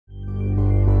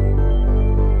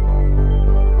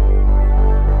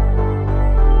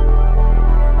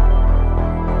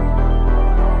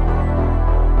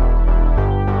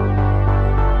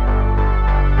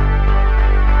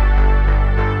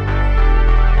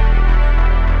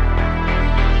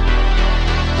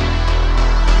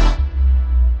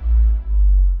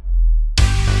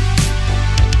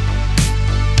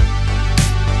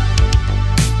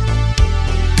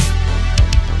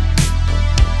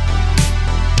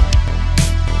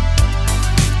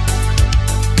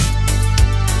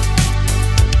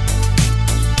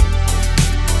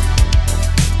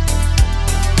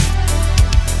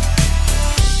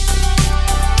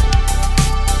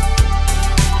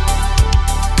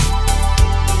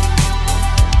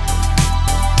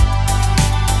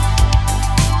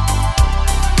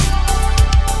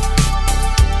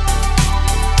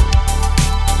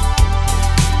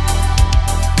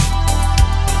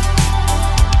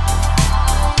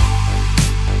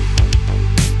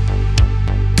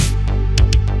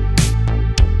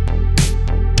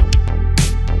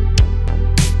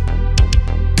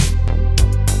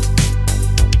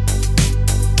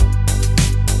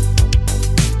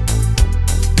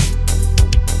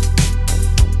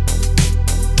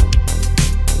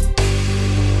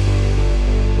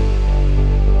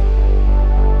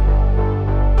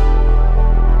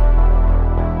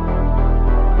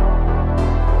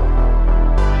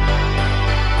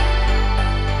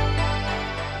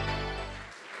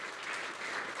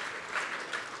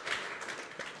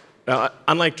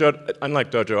Unlike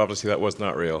Dojo, obviously that was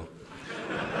not real.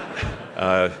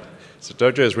 So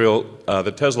Dojo is real.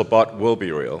 The Tesla Bot will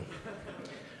be real.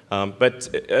 But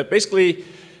basically,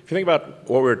 if you think about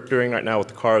what we're doing right now with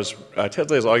the cars,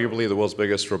 Tesla is arguably the world's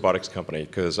biggest robotics company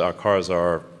because our cars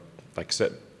are like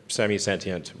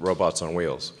semi-sentient robots on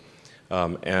wheels.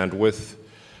 And with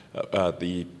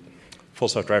the full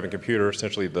self-driving computer,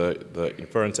 essentially the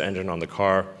inference engine on the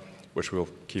car, which will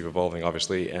keep evolving,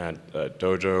 obviously, and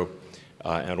Dojo,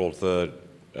 and all of the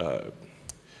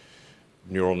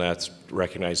neural nets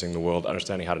recognizing the world,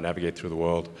 understanding how to navigate through the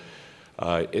world,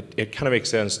 it kind of makes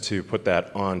sense to put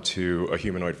that onto a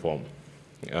humanoid form.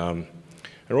 And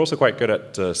we're also quite good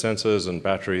at sensors and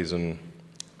batteries and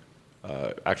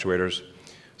actuators.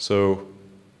 So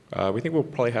we think we'll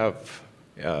probably have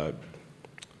a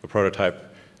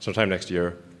prototype sometime next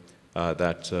year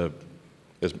that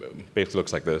basically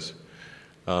looks like this.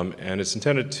 And it's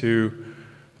intended to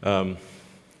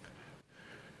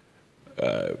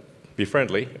be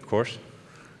friendly, of course,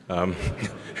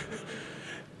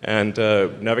 and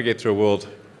navigate through a world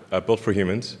built for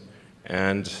humans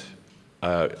and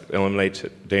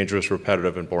eliminate dangerous,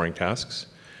 repetitive, and boring tasks.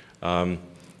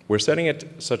 We're setting it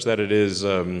such that it is,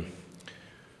 at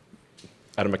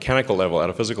a mechanical level, at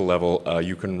a physical level,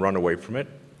 you can run away from it.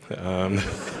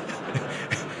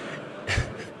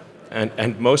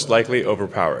 And most likely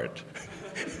overpower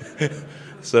it.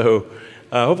 So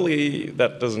hopefully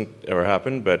that doesn't ever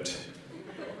happen, but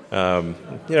you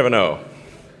never know.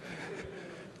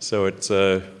 So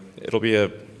it'll be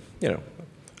a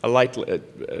light, yeah,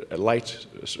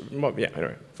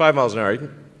 anyway, 5 miles an hour.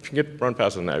 If you can run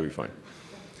faster than that, you'll be fine.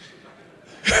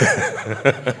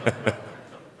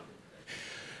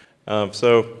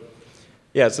 So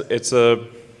yeah, it's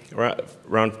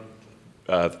around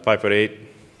 5'8".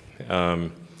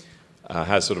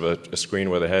 Has sort of a screen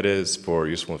where the head is for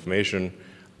useful information,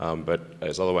 but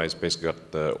it's otherwise basically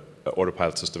got the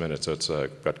autopilot system in it, so it's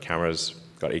got cameras,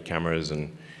 got 8 cameras,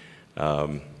 and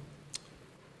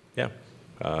yeah.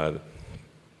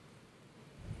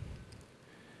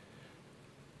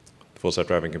 Full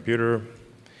self-driving computer,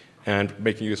 and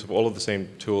making use of all of the same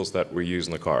tools that we use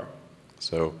in the car.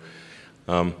 So,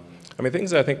 I mean,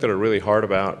 things that I think that are really hard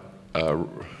about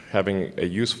having a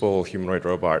useful humanoid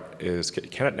robot is,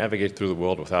 can it navigate through the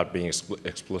world without being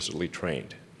explicitly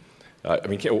trained? I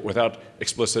mean, without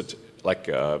explicit, like,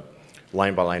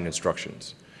 line-by-line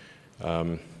instructions.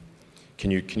 Can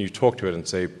you talk to it and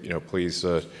say, please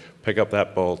pick up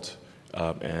that bolt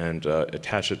and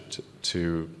attach it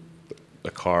to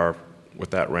the car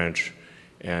with that wrench,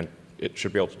 and it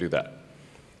should be able to do that.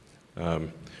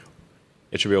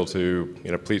 It should be able to,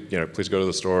 please go to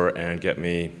the store and get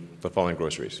me the following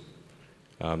groceries,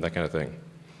 that kind of thing.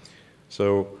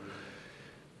 So,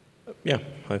 yeah,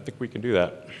 I think we can do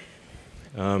that.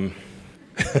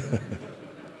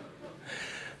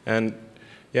 And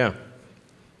yeah,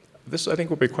 this I think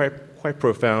will be quite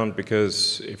profound,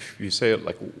 because if you say it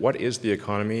like, what is the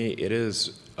economy? It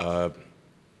is, at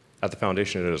the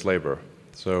foundation, it is labor.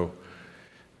 So,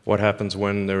 what happens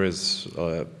when there is,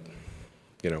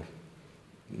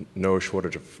 no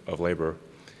shortage of labor?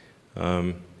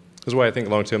 This is why I think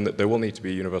long term that there will need to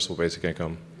be universal basic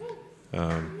income.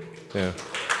 Yeah.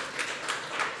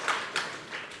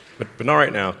 But not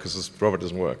right now, because this robot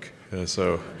doesn't work.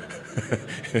 So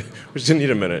we just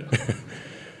need a minute.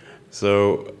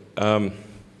 So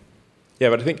yeah,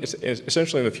 but I think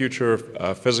essentially in the future,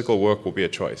 physical work will be a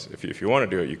choice. If you want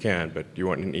to do it, you can, but you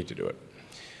won't need to do it.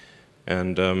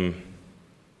 And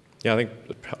yeah, I think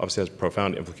it obviously has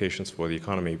profound implications for the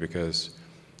economy, because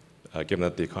given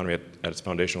that the economy at its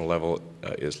foundational level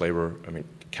is labor, I mean,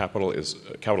 capital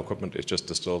equipment is just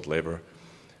distilled labor,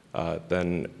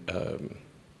 then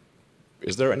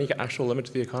is there any actual limit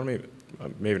to the economy?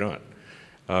 Maybe not.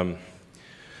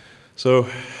 So,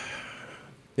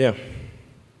 yeah,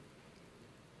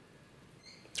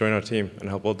 join our team and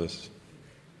help build this.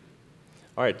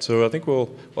 All right, so I think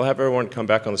we'll have everyone come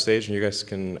back on the stage, and you guys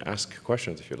can ask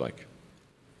questions if you'd like.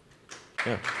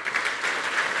 Yeah.